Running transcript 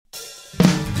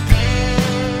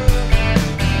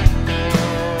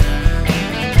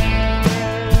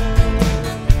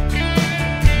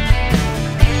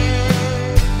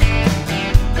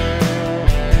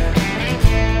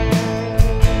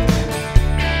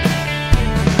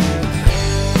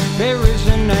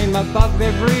above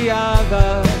every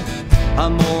other, a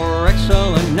more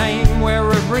excellent name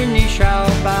where every knee shall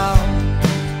bow.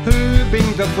 Who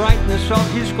being the brightness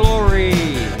of his glory,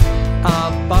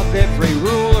 above every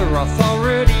ruler,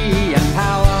 authority and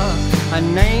power, a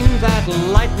name that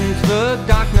lightens the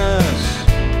darkness,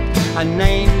 a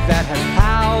name that has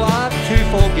power to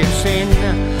forgive sin,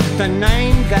 the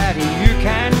name that you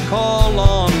can call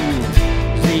on,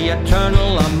 the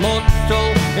eternal, immortal,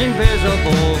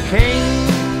 invisible King.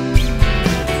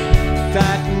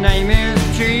 That name is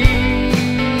Jesus.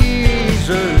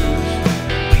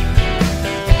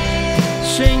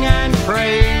 Sing and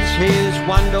praise his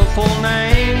wonderful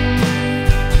name.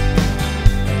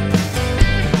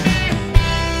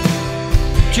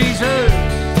 Jesus,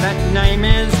 that name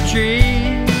is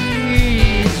Jesus.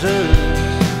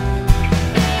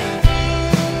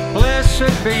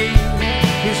 Blessed be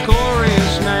his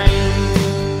glorious name.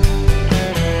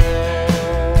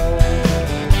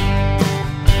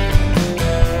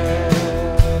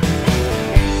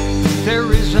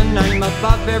 There is a name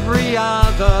above every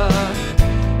other,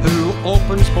 who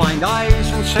opens blind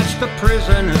eyes and sets the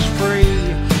prisoners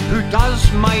free, who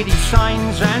does mighty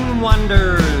signs and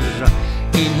wonders.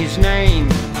 In his name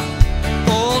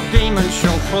all demons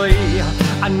shall flee,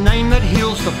 a name that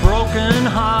heals the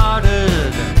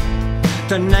broken-hearted,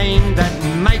 the name that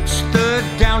makes the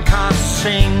downcast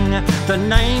sing, the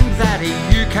name that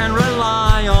you can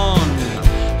rely on,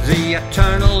 the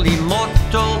eternal,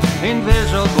 immortal,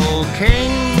 invisible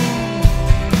King.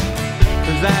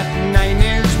 That name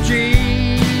is Jesus.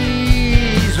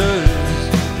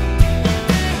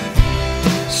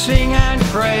 Sing and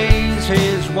praise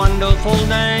his wonderful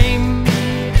name.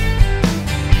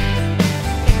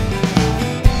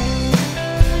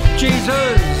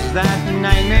 Jesus, that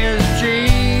name is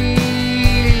Jesus.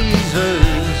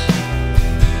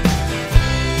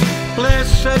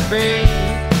 Blessed be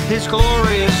his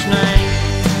glorious name.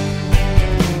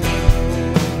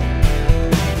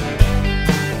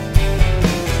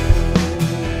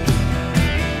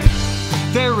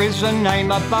 There is a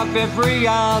name above every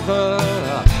other,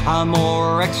 a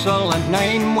more excellent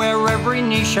name where every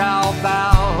knee shall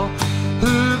bow,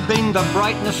 who being the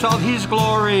brightness of his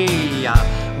glory,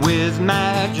 with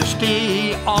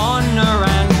majesty, honor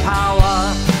and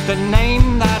power, the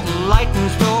name that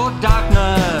lightens the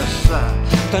darkness,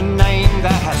 the name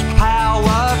that has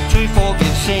power to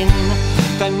forgive sin,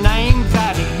 the name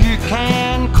that you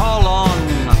can call on,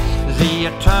 the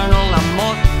eternal,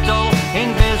 immortal,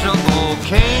 invisible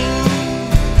King.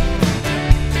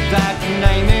 That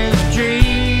name is Jesus.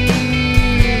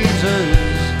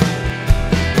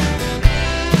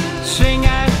 Sing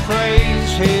and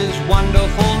praise his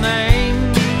wonderful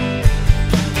name.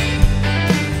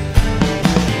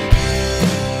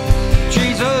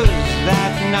 Jesus,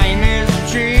 that name is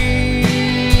Jesus.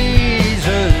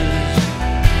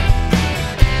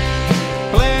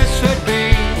 Blessed be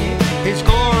his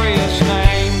glorious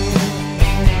name.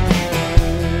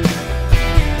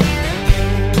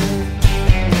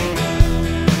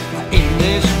 In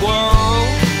this world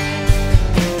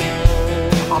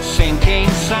of sinking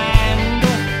sand,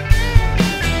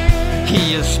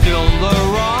 he is still the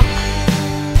rock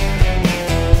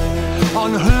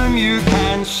on whom you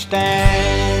can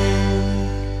stand.